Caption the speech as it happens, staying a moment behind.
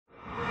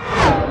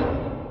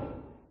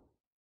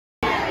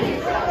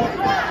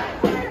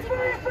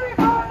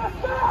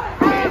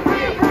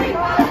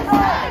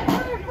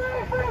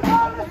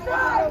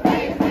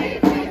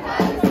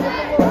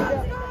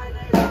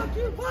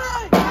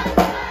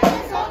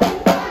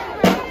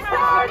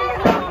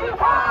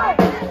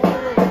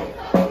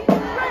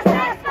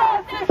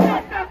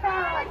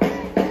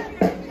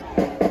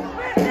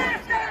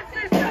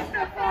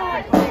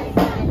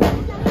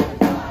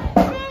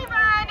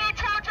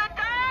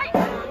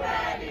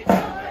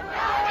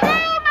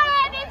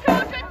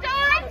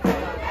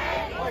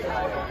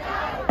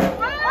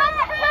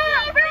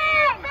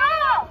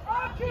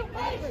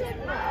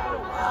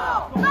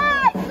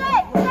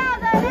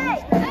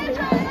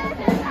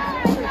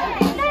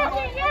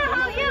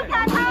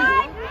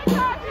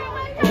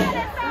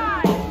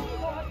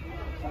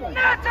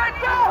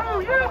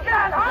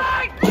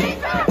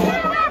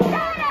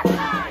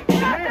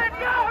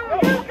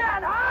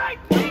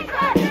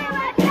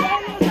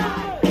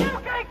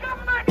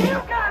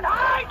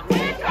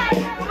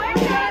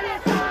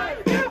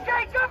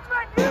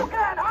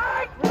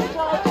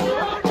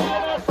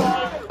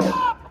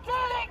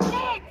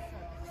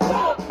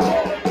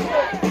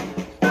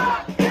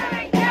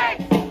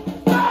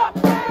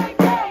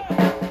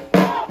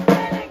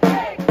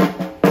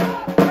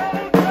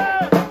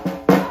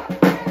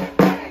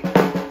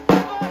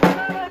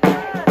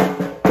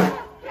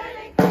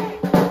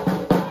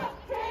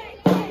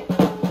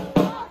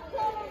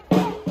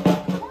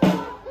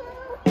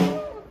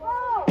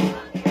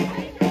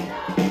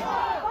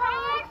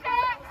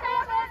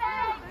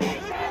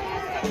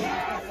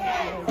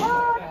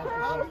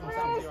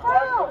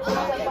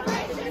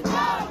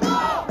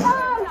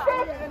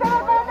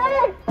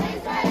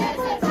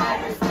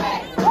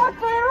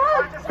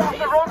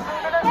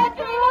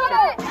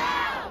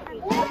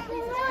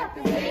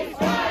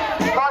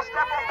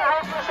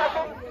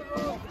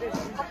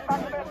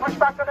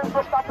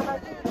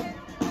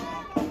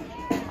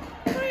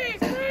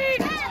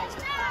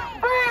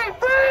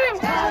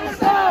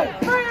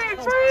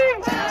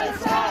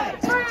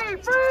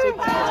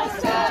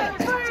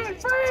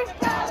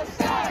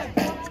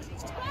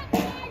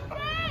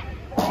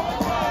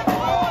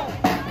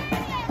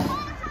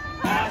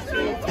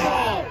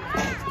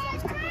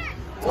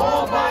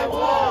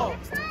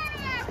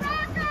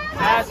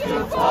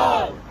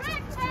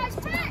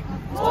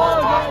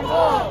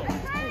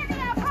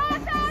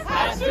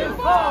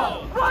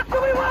What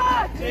do we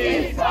want?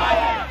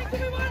 Ceasefire!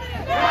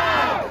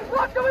 Now!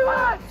 What do we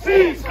want?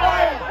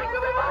 Ceasefire! When do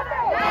we want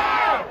it?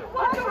 Now!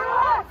 What do we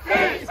want?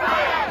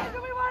 Ceasefire! When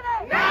do we want it? Now! What do we want? Ceasefire! When do we want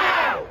it?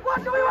 Now!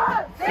 What do we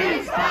want?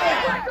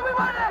 Ceasefire! When do we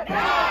want it?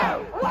 Now!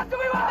 What do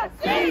we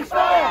want?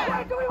 Ceasefire! When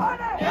do we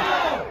want it?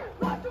 Now!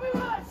 What do we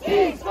want?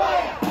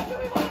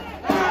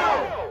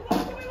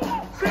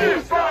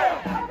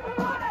 Ceasefire! When do we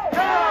want it?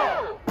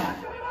 Now! What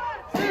do we want?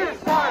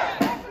 Ceasefire!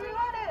 When do we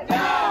want it?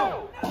 Now!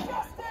 No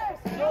justice!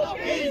 No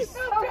peace!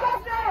 No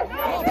justice!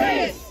 No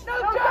peace! No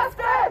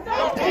justice! No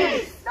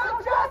peace! No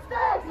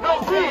justice! No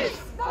peace!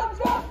 No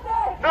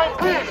justice! No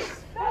peace!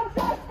 No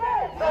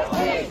justice! No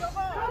peace! No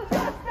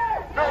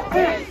justice! No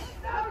peace!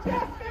 No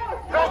justice!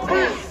 No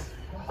peace!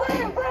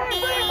 Free, free,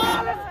 free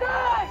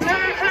Palestine!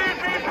 Free, free,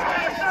 free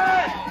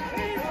Palestine!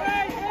 Free,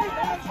 free,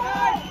 free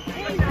Palestine!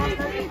 Free, free,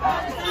 free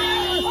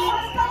Palestine!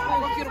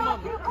 Palestine is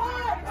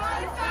occupied!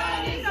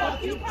 Palestine is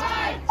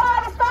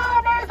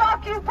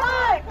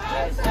occupied!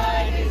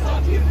 Palestine is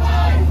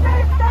occupied!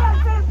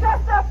 Resistance is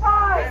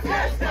justified!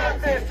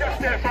 Resistance is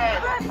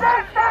justified!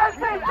 Resistance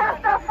is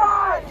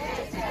justified!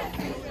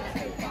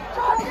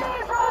 Judge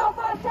Israel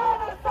for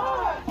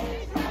genocide!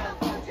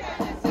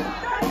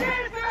 Judge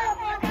Israel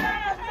for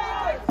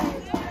genocide!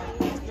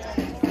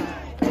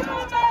 Too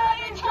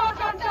many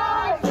children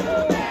died!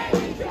 Too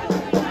many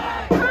children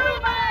died! Too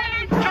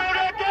many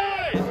children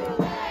died!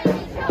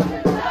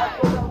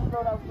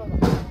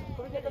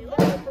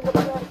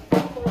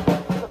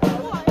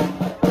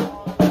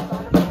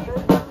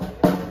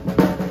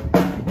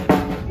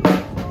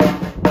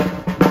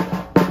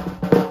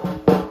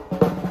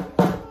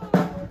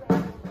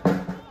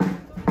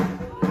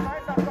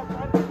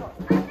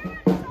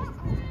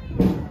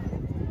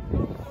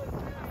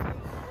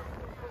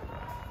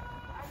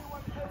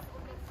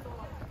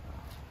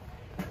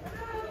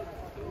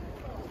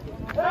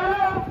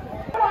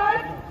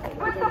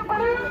 With the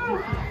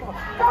balloons,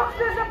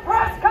 doctors and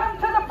press come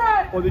to the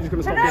front. Or they're just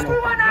going to stop And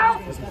everyone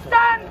else,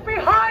 stand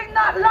behind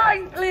that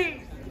line,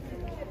 please.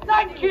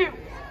 Thank you.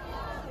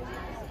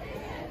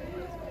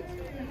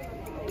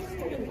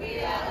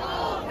 We are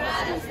all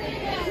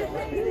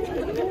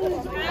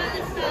Palestinians.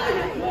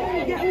 Palestine.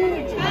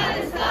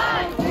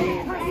 Palestine.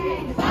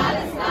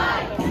 Palestine.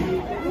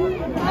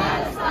 Palestine.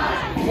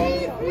 Palestine will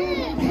be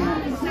free.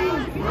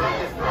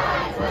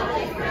 Palestine will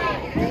be free.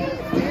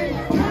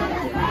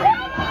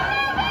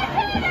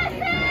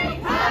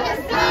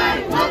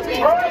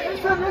 All right,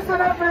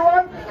 listen,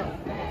 everyone.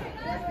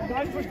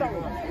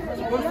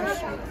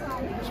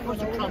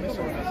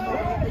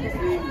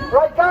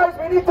 Right, guys,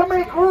 we need to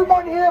make room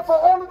on here for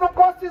all of the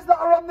buses that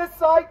are on this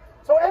side.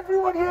 So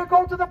everyone here,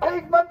 go to the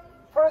pavement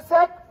for a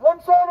sec.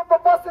 Once all of the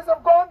buses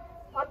have gone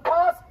and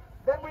passed,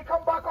 then we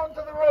come back onto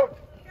the road.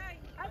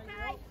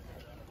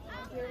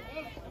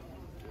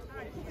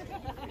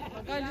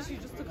 Guys, you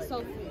just took a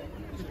selfie.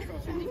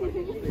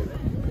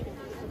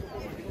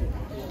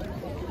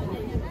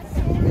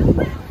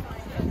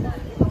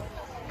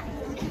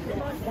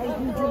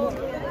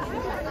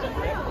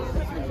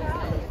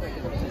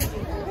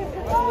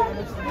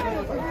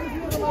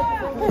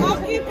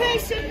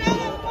 Occupation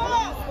no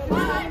more!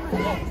 5,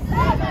 6,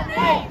 7,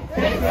 8!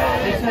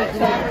 Israel is a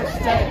terrorist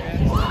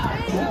state! 1,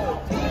 2,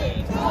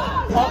 3,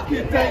 4!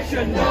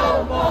 Occupation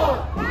no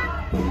more!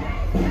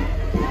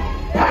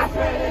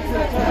 Israel is a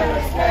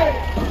terrorist state!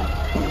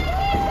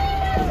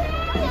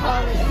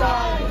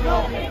 Palestine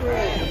will be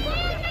free!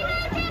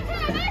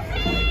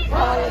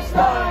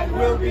 Palestine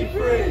will be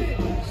free!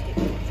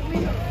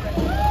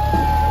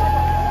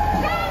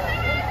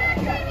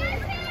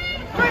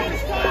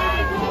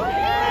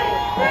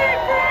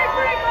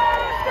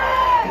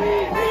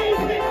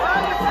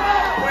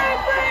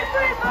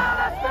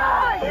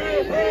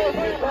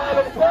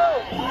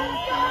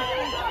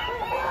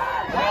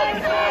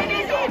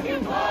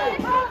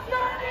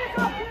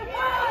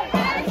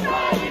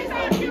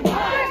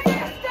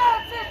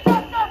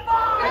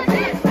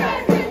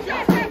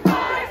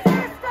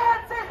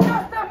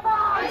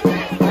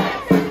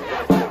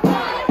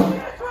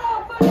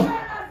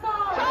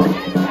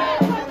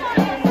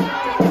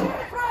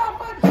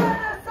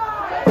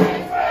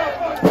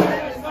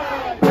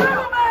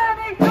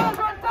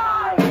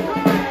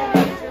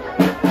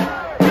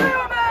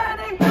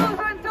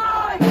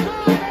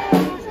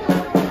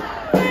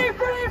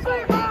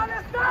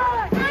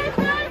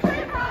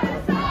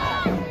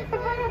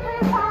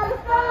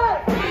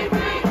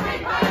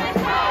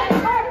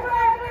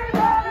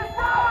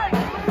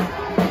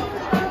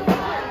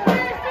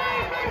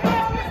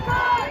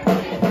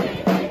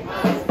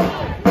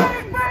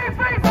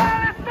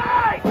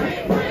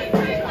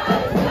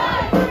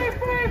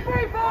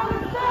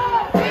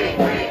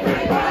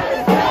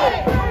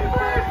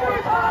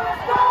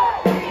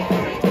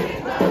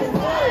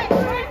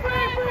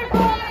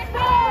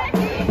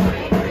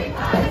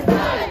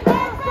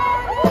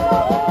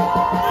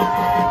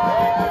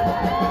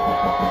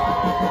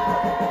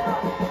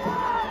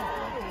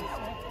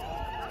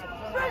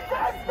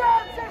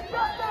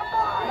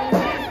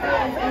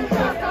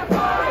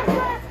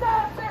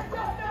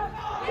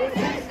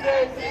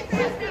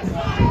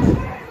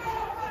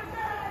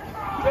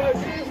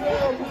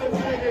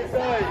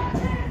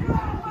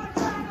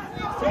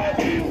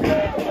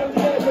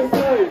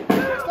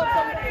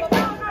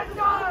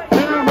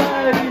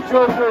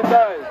 children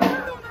died.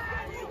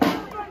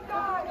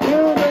 2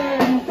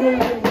 million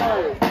children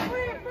died.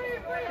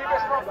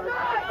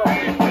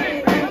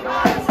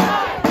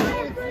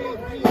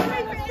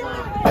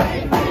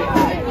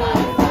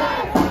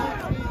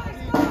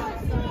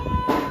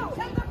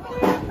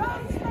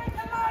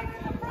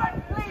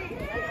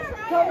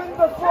 Coming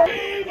before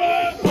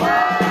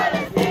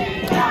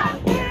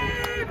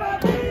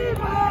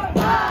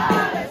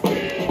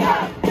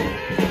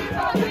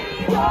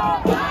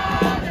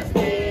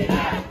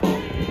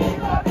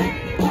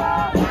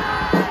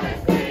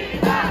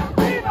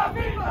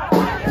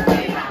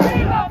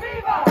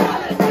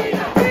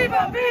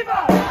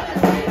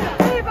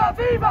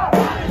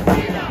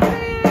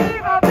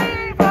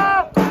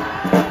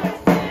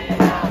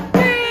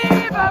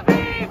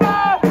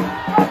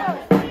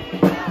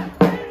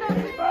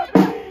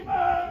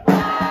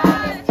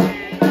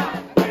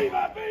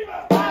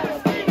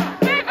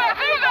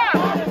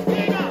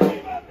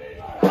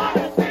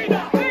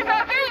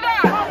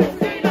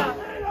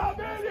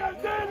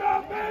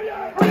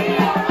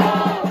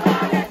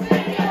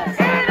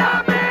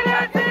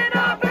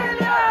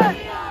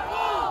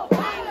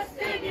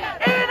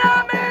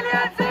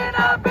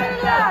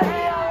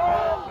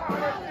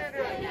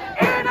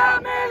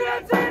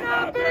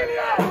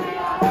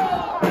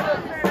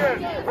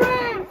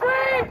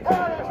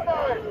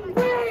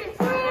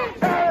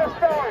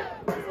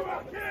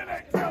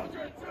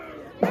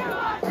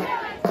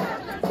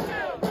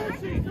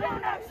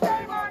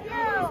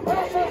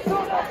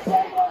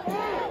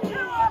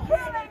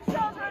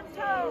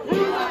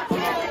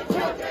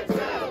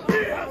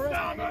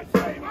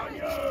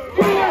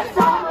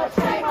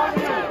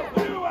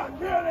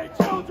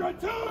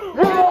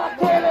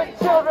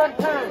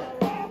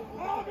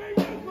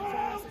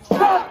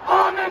Stop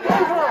bombing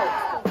Israel!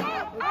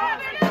 Stop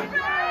bombing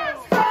Israel!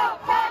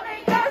 Stop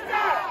bombing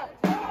Gaza!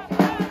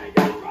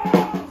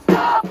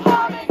 Stop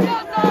bombing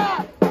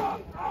Gaza! Stop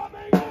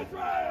bombing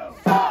Israel!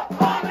 Stop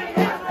bombing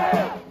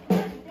Israel!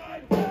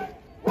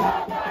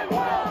 Wall by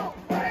wall,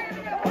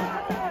 breaking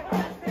apart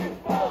Palestinian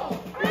fall.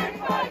 Brick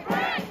by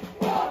brick,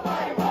 wall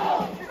by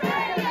wall,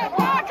 Israeli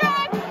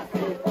apartheid.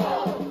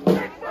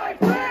 Brick by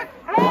brick,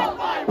 wall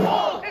by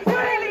wall,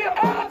 Israeli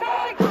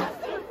apartheid.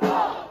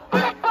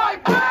 Brick by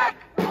brick.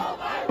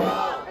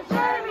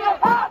 Israeli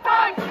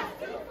apartheid!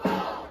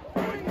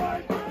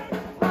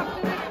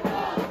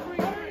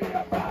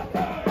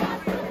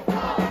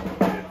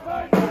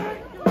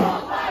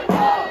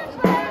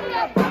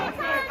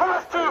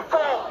 Has to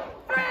fall!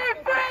 Free,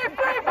 free,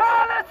 free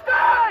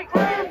Palestine!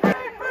 Free,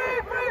 free, free,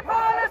 free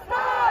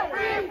Palestine!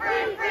 Free,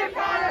 free, free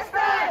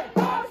Palestine!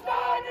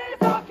 Palestine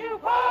is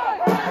occupied!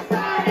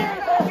 Palestine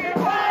is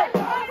occupied!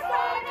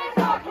 Palestine is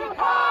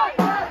occupied!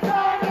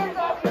 Palestine is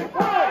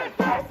occupied!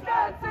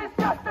 Resistance is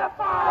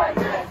justified!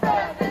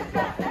 Resistance is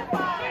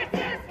justified!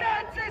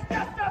 Resistance is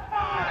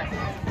justified!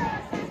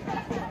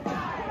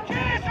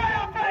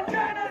 Israel for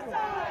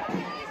genocide!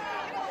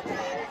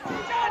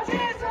 Judge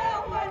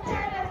Israel for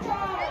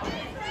genocide!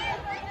 Too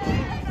many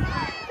children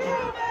died!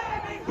 Too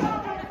many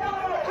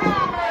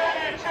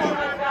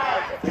children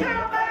died!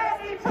 Too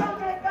many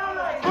children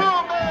died! Too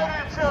many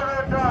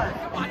children died!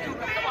 Free,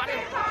 free,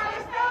 free Palestine!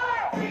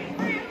 Free,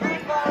 free, free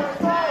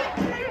Palestine!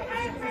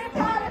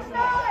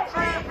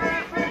 Free,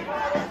 free, free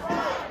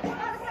Palestine!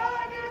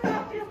 Palestine is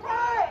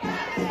occupied!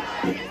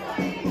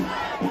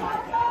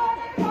 Palestine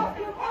is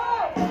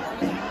occupied!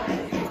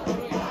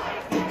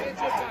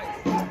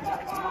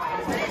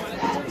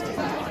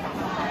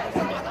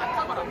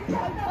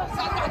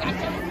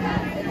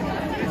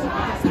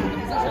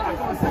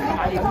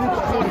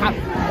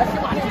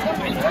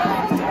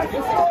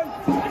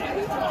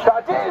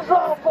 Judge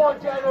Israel for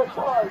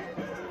genocide!